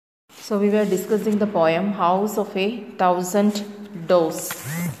So we were discussing the poem House of a Thousand Doors.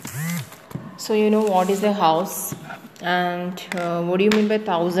 So you know what is a house and what do you mean by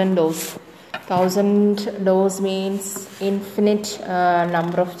thousand doors? Thousand doors means infinite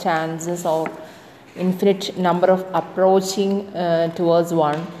number of chances or infinite number of approaching towards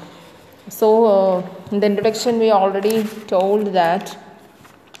one. So in the introduction we already told that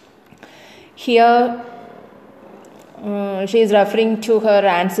here she is referring to her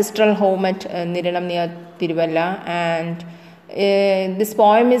ancestral home at Niranam near Tiruvalla, and this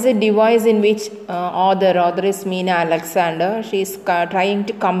poem is a device in which author is Meena Alexander. She is trying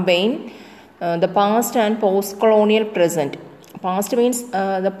to combine the past and post-colonial present. Past means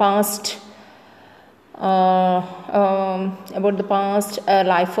the past about the past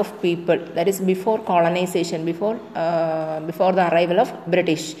life of people, that is before colonization, before the arrival of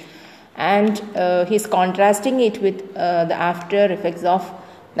British. And he is contrasting it with the after effects of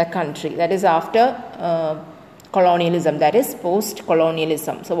the country, that is after colonialism, that is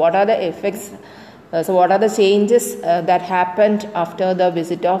post-colonialism. So what are the effects, so what are the changes that happened after the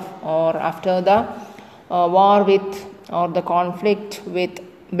visit of or after the war with or the conflict with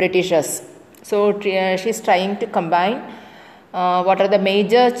Britishers. So she is trying to combine what are the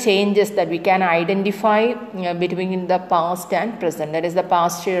major changes that we can identify between the past and present, that is the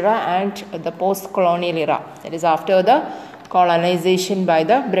past era and the post-colonial era, that is after the colonization by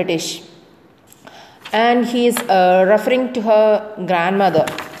the British. And he is referring to her grandmother.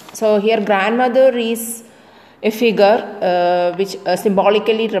 So here grandmother is a figure which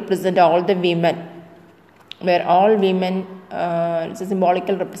symbolically represents all the women, where all women, it's a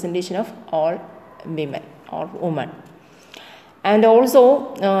symbolical representation of all women or women. And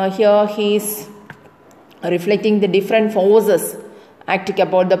also here he is reflecting the different forces acting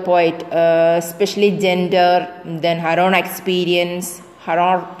about the poet, especially gender, then her own experience, her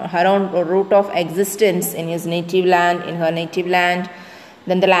own route of existence in his native land, in her native land,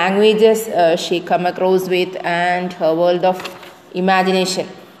 then the languages she come across with, and her world of imagination.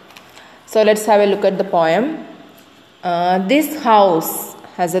 So let's have a look at the poem. This house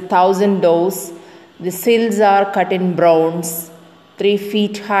has 1,000 doors. The sills are cut in bronze, 3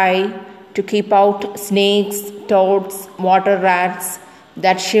 feet high, to keep out snakes, toads, water rats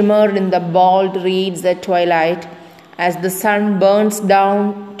that shimmer in the bald reeds at twilight as the sun burns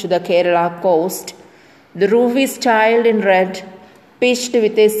down to the Kerala coast. The roof is tiled in red, pitched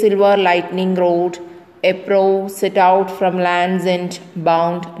with a silver lightning rod, a prow set out from land's end,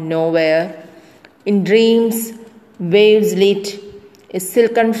 bound nowhere. In dreams, waves lit, a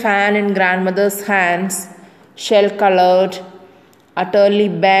silken fan in grandmother's hands, shell-coloured, utterly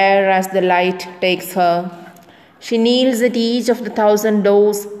bare as the light takes her. She kneels at each of the 1,000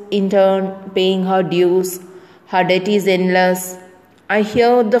 doors in turn, paying her dues. Her debt is endless. I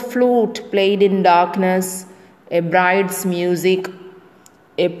hear the flute played in darkness, a bride's music,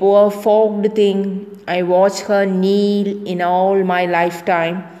 a poor fogged thing. I watch her kneel in all my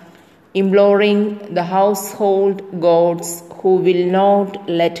lifetime, imploring the household gods who will not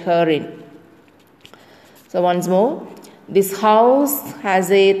let her in. So once more, this house has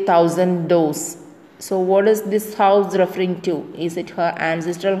 1,000 doors. So what is this house referring to? Is it her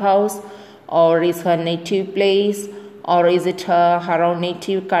ancestral house, or is her native place, or is it her own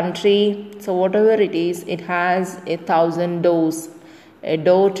native country? So whatever it is, it has 1,000 doors. A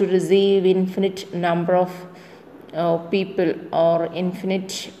door to receive infinite number of people, or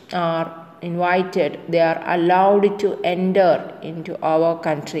infinite are invited. They are allowed to enter into our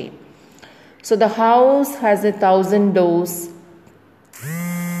country. So the house has 1,000 doors.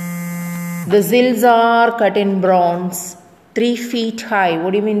 The sills are cut in bronze, 3 feet high.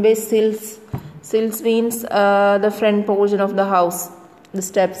 What do you mean by sills? Sills means the front portion of the house, the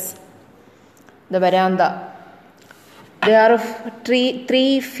steps, the veranda. They are of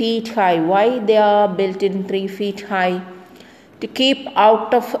 3 feet high. Why they are built in 3 feet high? To keep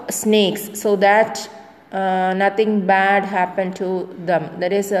out of snakes, so that nothing bad happen to them.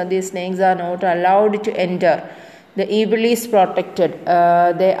 That is, these snakes are not allowed to enter. The evil is protected.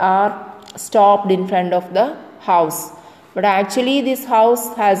 They are stopped in front of the house. But actually this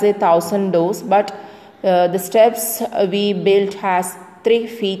house has 1,000 doors, but the steps we built has 3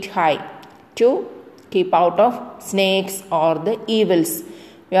 feet high to keep out of snakes or the evils.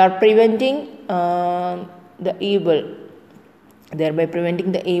 We are preventing the evil, thereby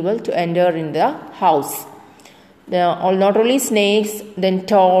preventing the evil to enter in the house. Not only snakes, then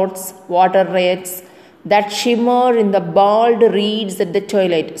toads, water rats that shimmer in the bald reeds at the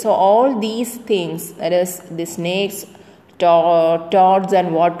twilight. So all these things, that is the snakes, toads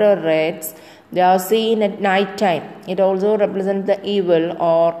and water rats, they are seen at night time. It also represents the evil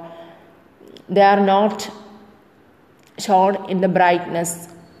or they are not shown in the brightness,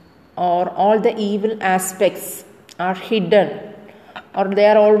 or all the evil aspects are hidden, or they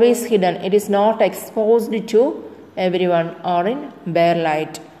are always hidden. It is not exposed to everyone or in bare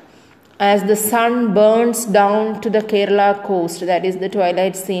light. As the sun burns down to the Kerala coast, that is the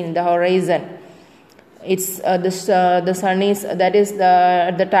twilight scene, the horizon. It's the sun is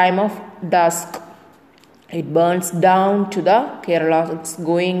at the time of dusk. It burns down to the Kerala. It's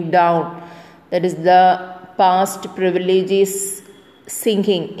going down. That is the past privileges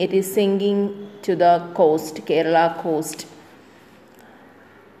sinking. It is sinking to the coast, Kerala coast.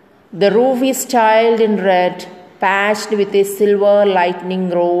 The roof is tiled in red, patched with a silver lightning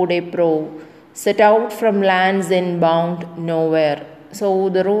rod apron, set out from lands inbound nowhere. So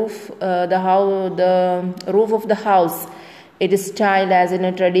the roof, the roof of the house, it is tiled as in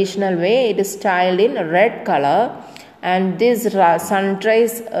a traditional way. It is tiled in red color, and these sun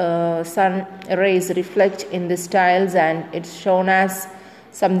rays reflect in these tiles, and it's shown as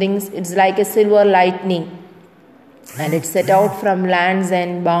something. It's like a silver lightning, and it's set out from lands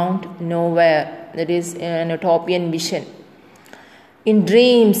and bound nowhere. That is an utopian vision. In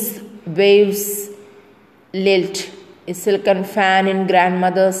dreams, waves lilt, a silken fan in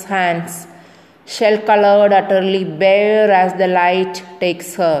grandmother's hands, shell-colored, utterly bare as the light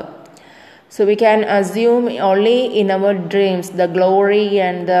takes her. So we can assume only in our dreams the glory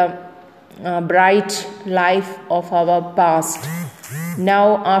and the bright life of our past.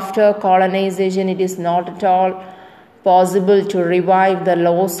 Now, after colonization, it is not at all possible to revive the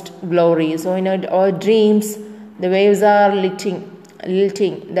lost glory. So in our dreams, the waves are lilting.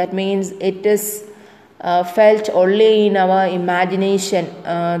 That means it is felt only in our imagination,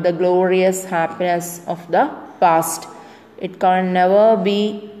 the glorious happiness of the past. It can never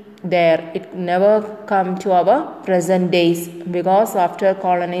be there. It never come to our present days, because after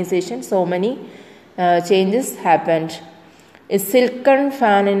colonization, so many changes happened. A silken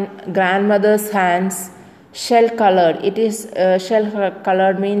fan in grandmother's hands, shell colored. It is shell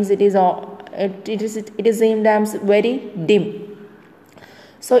colored means it is aimed as very dim.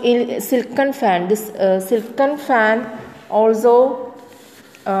 So in silken fan, this silken fan also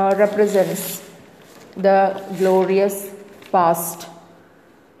represents the glorious past.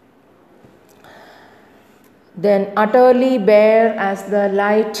 Then utterly bare as the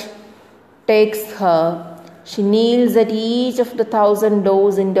light takes her, she kneels at each of the 1,000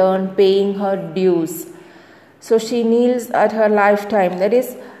 doors in turn, paying her dues. So she kneels at her lifetime. That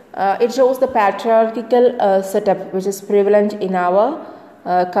is, it shows the patriarchal setup which is prevalent in our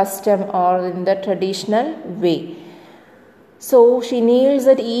custom or in the traditional way. So she kneels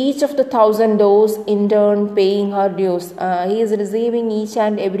at each of the 1,000 doors in turn, paying her dues. He is receiving each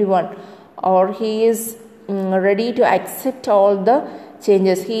and every one, or he is ready to accept all the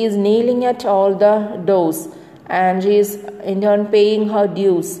changes. He is kneeling at all the doors, and she is in turn paying her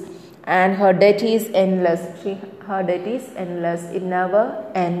dues. And her debt is endless. Her debt is endless. It never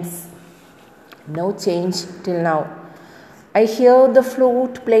ends. No change till now. I hear the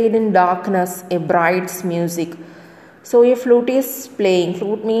flute played in darkness, a bride's music. So a flute is playing.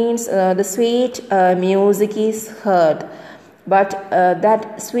 Flute means the sweet music is heard. But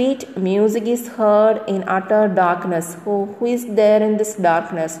that sweet music is heard in utter darkness. Who is there in this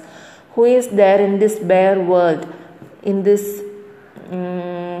darkness? Who is there in this bare world? In this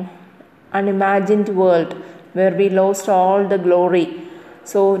unimagined world where we lost all the glory.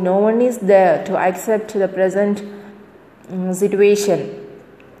 So no one is there to accept the present situation.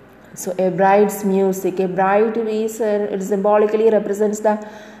 So a bride's music, a bride is it symbolically represents the,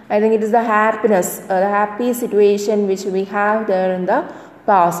 I think it is the happiness, the happy situation which we have there in the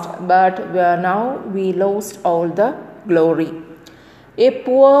past, but now we lost all the glory. A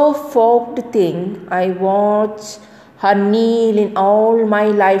poor forked thing, I watch her kneel in all my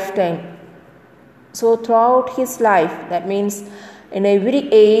lifetime. So throughout his life, that means in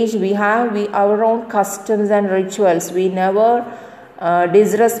every age we have our own customs and rituals. We never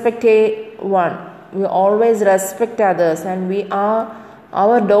disrespect one. We always respect others, and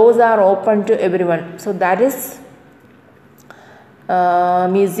our doors are open to everyone. So that is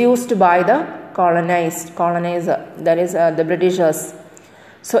misused by the colonizer, that is the Britishers.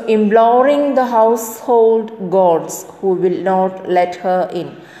 So imploring the household gods who will not let her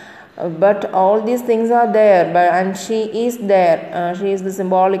in. But all these things are there, and she is there. She is the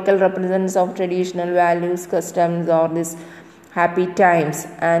symbolical representatives of traditional values, customs, or these happy times,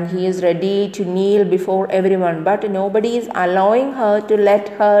 and he is ready to kneel before everyone, but nobody is allowing her to let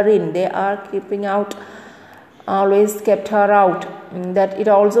her in. They are keeping out, always kept her out. That it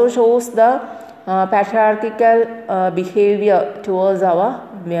also shows the patriarchal behavior towards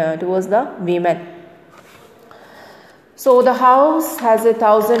the women. So the house has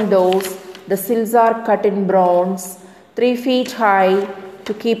 1,000 doors. The sills are cut in bronze, 3 feet high,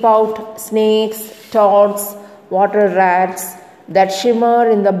 to keep out snakes, toads, water rats that shimmer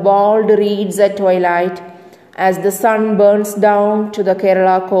in the bald reeds at twilight. As the sun burns down to the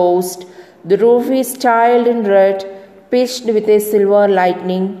Kerala coast, the roof is tiled in red, pitched with a silver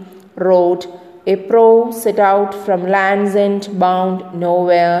lightning rod, a prow set out from Land's End bound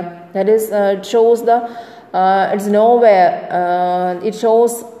nowhere. That is, it shows it's nowhere. It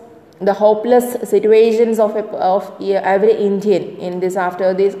shows the hopeless situations of every Indian in this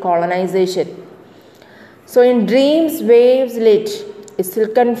after this colonization. So in dreams, waves lit, a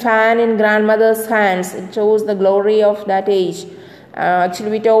silken fan in grandmother's hands. It shows the glory of that age.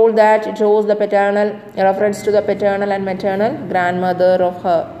 Actually, we told that it shows the paternal reference to the paternal and maternal grandmother of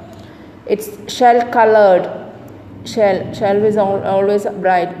her. It's shell-colored. Shell is always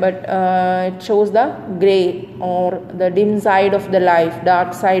bright, but it shows the grey or the dim side of the life,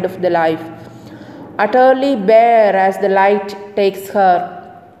 dark side of the life. Utterly bare as the light takes her.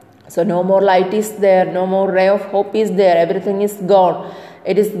 So no more light is there, no more ray of hope is there, everything is gone.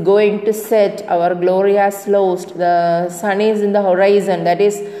 It is going to set, our glory has lost, the sun is in the horizon, that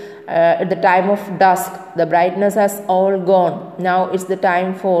is at the time of dusk, the brightness has all gone. Now it's the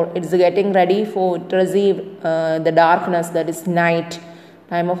time it's getting ready for to receive the darkness, that is night,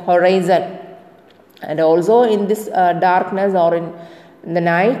 time of horizon. And also in this darkness or in the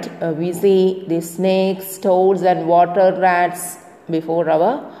night, we see the snakes, toads and water rats before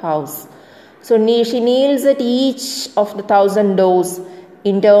our house. So she kneels at each of the 1,000 doors,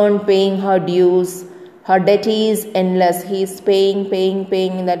 in turn paying her dues. Her debt is endless. He is paying,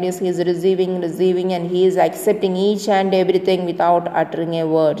 that is, he is receiving, and he is accepting each and everything without uttering a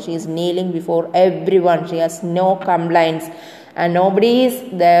word. She is kneeling before everyone. She has no complaints, and nobody is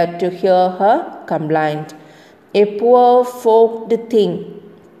there to hear her complaint. A poor forked thing.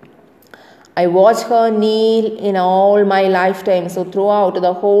 I watch her kneel in all my lifetime. So throughout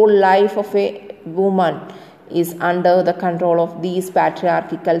the whole life of a woman is under the control of these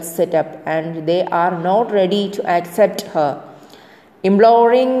patriarchal setup, and they are not ready to accept her,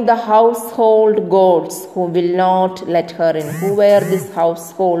 imploring the household gods who will not let her in. Who were this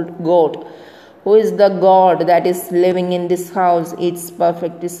household god? Who is the god that is living in this house? It's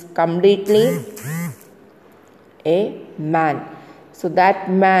perfect. It's completely a man. So that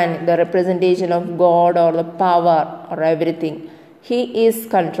man, the representation of God or the power or everything, he is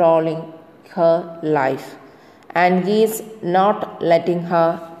controlling her life, and he is not letting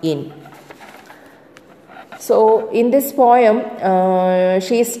her in. So in this poem,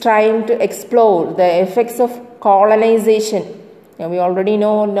 she is trying to explore the effects of colonization. We already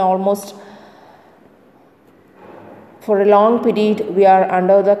know almost for a long period we are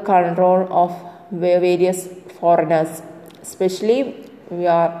under the control of various foreigners. Especially we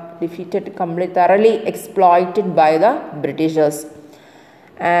are defeated, completely thoroughly exploited by the Britishers.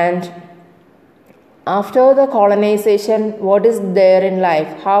 And after the colonization, what is there in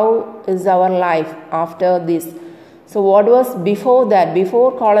life? How is our life after this? So what was before that?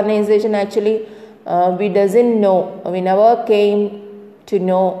 Before colonization, actually we doesn't know. We never came to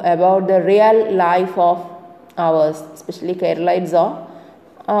know about the real life of ours, especially Keralites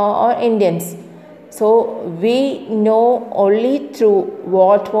or Indians. So we know only through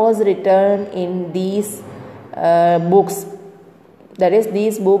what was written in these books. That is,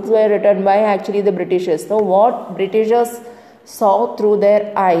 these books were written by actually the Britishers. So what Britishers saw through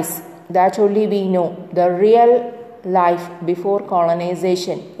their eyes, that only we know. The real life before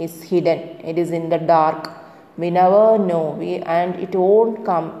colonization is hidden. It is in the dark. We never know, and it won't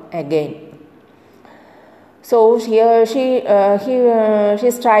come again. So here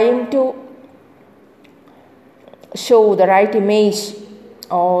she's trying to show the right image,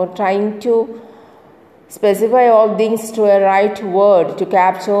 or trying to specify all things to a right word to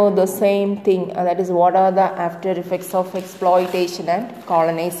capture the same thing, that is, what are the after effects of exploitation and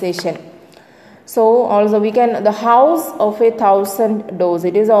colonization. So also we can, the house of 1,000 doors,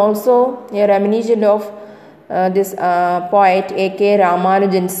 it is also a reminiscent of this poet A.K.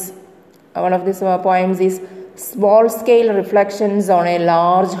 Ramanujan's one of these poems is Small Scale Reflections on a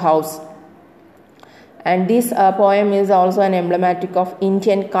Large House. And this poem is also an emblematic of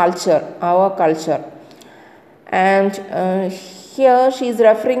Indian culture, our culture. And here she is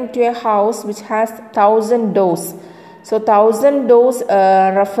referring to a house which has 1,000 doors. So 1,000 doors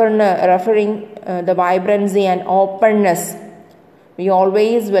referring the vibrancy and openness. We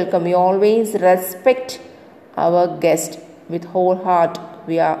always welcome, we always respect our guest with whole heart.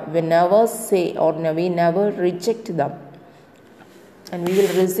 We never say or we never reject them. And we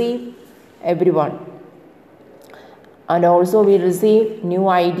will receive everyone. And also we receive new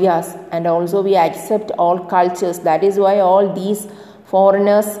ideas, and also we accept all cultures. That is why all these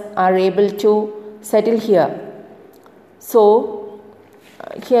foreigners are able to settle here. So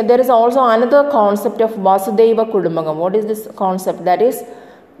here there is also another concept of Vasudhaiva Kudumbakam. What is this concept? That is,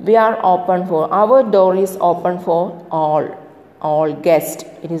 we are open for, our door is open for all guests.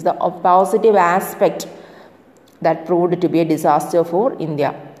 It is the positive aspect that proved to be a disaster for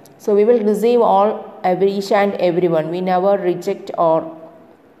India. So we will receive each and everyone. We never reject or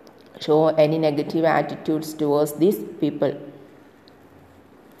show any negative attitudes towards these people.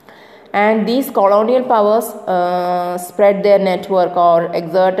 And these colonial powers spread their network or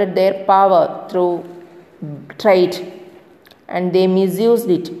exerted their power through trade, and they misused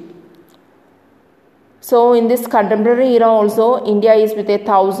it. So in this contemporary era also, India is with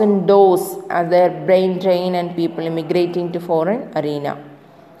 1,000 doors as their brain drain and people immigrating to foreign arena.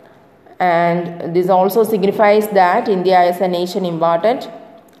 And this also signifies that India is a nation important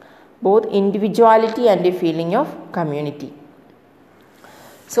both individuality and a feeling of community.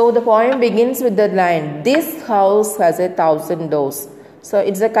 So the poem begins with the line, "This house has 1,000 doors." So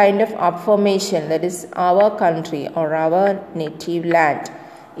it's a kind of affirmation, that is, our country or our native land,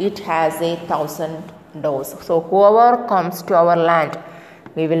 it has 1,000 doors. So whoever comes to our land,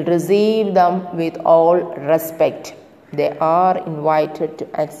 we will receive them with all respect. They are invited to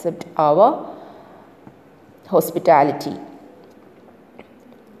accept our hospitality.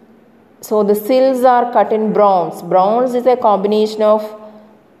 So the sills are cut in bronze. Bronze is a combination of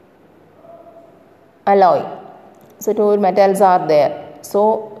alloy. So two metals are there.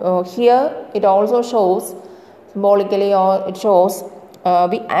 So here it also shows symbolically, or it shows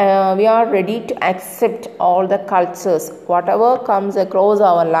we are ready to accept all the cultures. Whatever comes across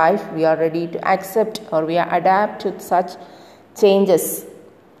our life, we are ready to accept, or we are adapt to such changes.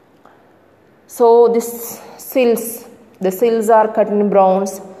 So the sills are cut in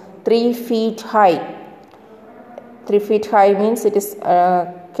bronze, 3 feet high. 3 feet high means it is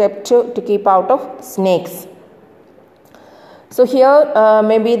kept to keep out of snakes. So here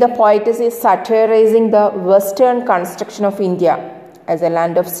maybe the poetess is satirizing the Western construction of India as a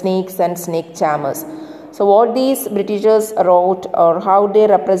land of snakes and snake charmers. So what these Britishers wrote or how they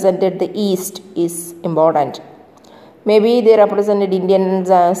represented the East is important. Maybe they represented Indians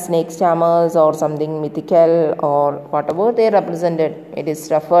as snake charmers or something mythical, or whatever they represented, it is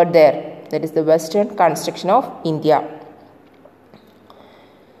referred there. That is the Western construction of India.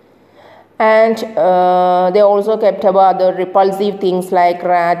 And they also kept about the repulsive things like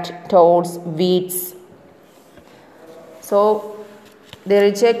rat, toads, weeds. So they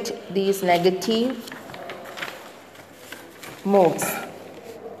reject these negative moods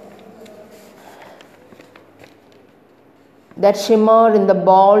that shimmer in the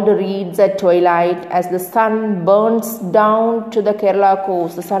bald reeds at twilight as the sun burns down to the Kerala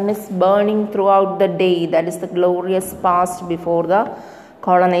coast. The sun is burning throughout the day. That is the glorious past before the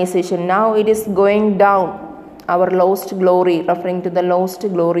colonization. Now it is going down, our lost glory, referring to the lost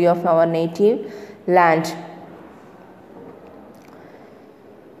glory of our native land.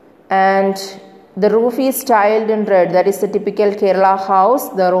 And the roof is tiled in red. That is the typical Kerala house.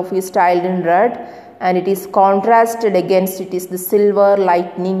 The roof is tiled in red, and it is contrasted against it is the silver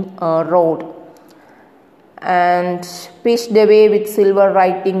lightning rod, and pitched away with silver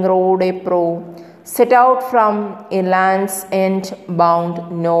lightning rod a pro, set out from a land's end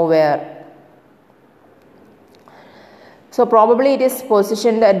bound nowhere. So probably it is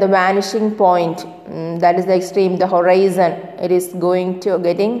positioned at the vanishing point, that is the extreme, the horizon. It is going to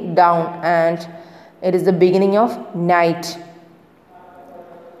getting down, and it is the beginning of night.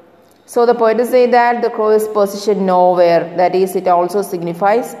 So the poet say that the crow is positioned nowhere. That is, it also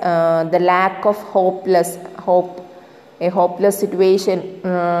signifies the lack of hope, a hopeless situation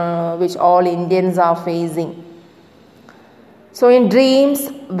which all Indians are facing. So in dreams,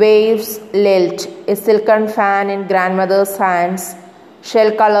 waves lilt, a silken fan in grandmother's hands,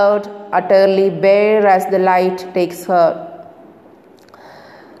 shell-colored, utterly bare as the light takes her.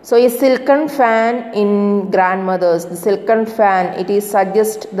 So a silken fan in grandmother's, the silken fan, it is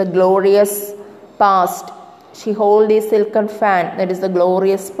suggest the glorious past. She holds a silken fan, that is the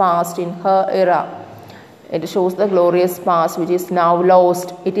glorious past in her era. It shows the glorious past which is now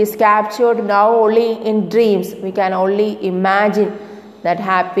lost. It is captured now only in dreams. We can only imagine that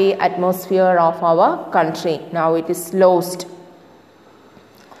happy atmosphere of our country. Now it is lost.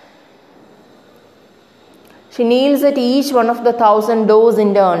 She kneels at each one of the 1,000 doors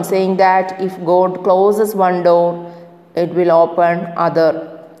in turn, saying that if God closes one door, it will open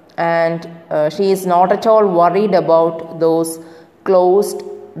other. And she is not at all worried about those closed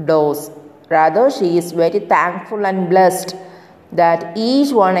doors. Rather, she is very thankful and blessed that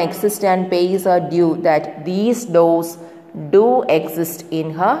each one exists and pays her due, that these doors do exist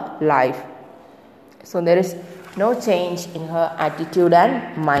in her life. So there is no change in her attitude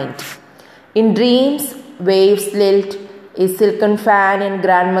and mind. In dreams, waves lilt, a silken fan in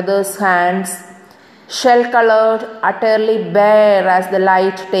grandmother's hands, shell-colored, utterly bare as the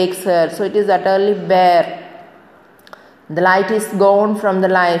light takes her. So it is utterly bare. The light is gone from the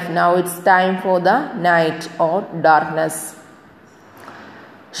life. Now it's time for the night or darkness.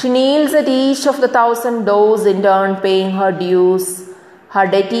 She kneels at each of the 1,000 doors in turn, paying her dues. Her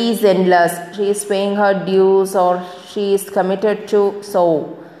debt is endless. She is paying her dues, or she is committed to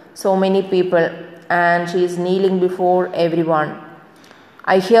so many people, and she is kneeling before everyone.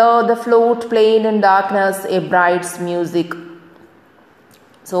 I hear the flute played in darkness, a bride's music.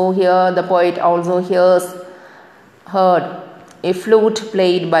 So here the poet also heard a flute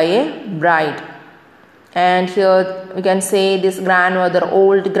played by a bride. And here we can say this grandmother,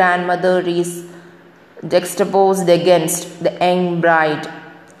 old grandmother, is juxtaposed against the young bride,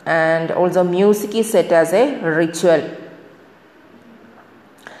 and also music is set as a ritual.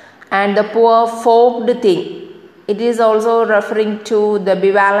 And the poor forked thing, it is also referring to the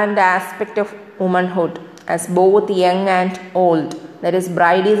ambivalent aspect of womanhood as both young and old. That is,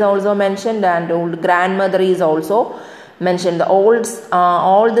 bride is also mentioned and old grandmother is also mentioned.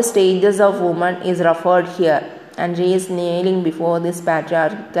 All the stages of woman is referred here, and she is kneeling before this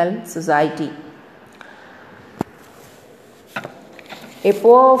patriarchal society. A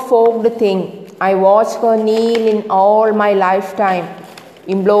poor forked thing, I watch her kneel in all my lifetime,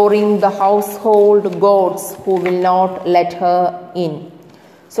 imploring the household gods who will not let her in.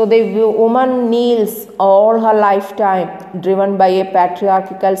 So the woman kneels all her lifetime, driven by a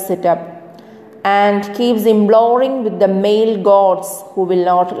patriarchal setup, and keeps imploring with the male gods who will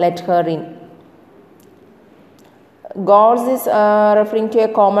not let her in. Gods is referring to a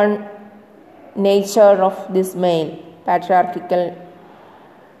common nature of this male, patriarchal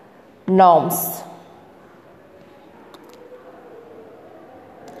norms.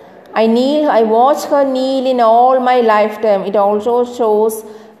 I watch her kneel in all my lifetime. It also shows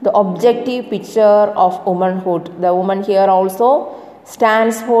the objective picture of womanhood. The woman here also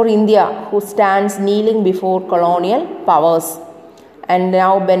stands for India, who stands kneeling before colonial powers and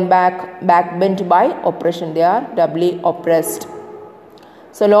now backbent by oppression. They are doubly oppressed.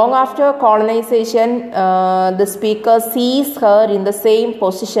 So long after colonization, the speaker sees her in the same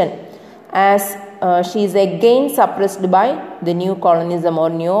position as she is again suppressed by the new colonism or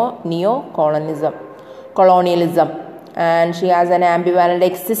neo-colonialism, and she has an ambivalent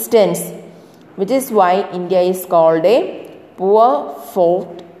existence, which is why India is called a poor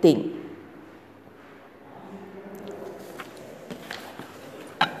forked thing.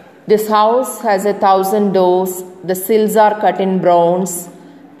 This house has 1,000 doors. The sills are cut in bronze,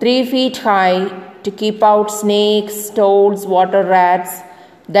 3 feet high, to keep out snakes, toads, water rats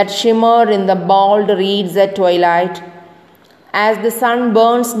that shimmer in the bald reeds at twilight. As the sun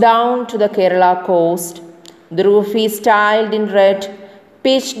burns down to the Kerala coast, the roof is tiled in red,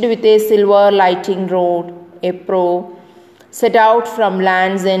 pitched with a silver lighting rod, a pro, set out from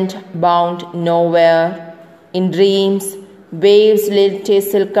land's end, bound nowhere. In dreams, waves lit a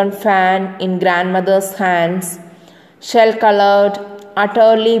silken fan in grandmother's hands, shell-colored,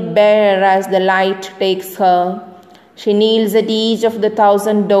 utterly bare as the light takes her. She kneels at each of the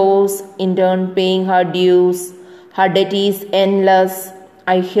 1,000 doors, in turn paying her dues. Her debt is endless.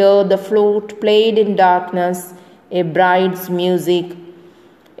 I hear the flute played in darkness, a bride's music.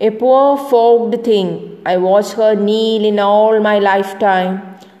 A poor forked thing, I watch her kneel in all my lifetime,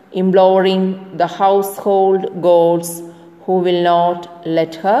 imploring the household gods who will not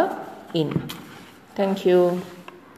let her in. Thank you.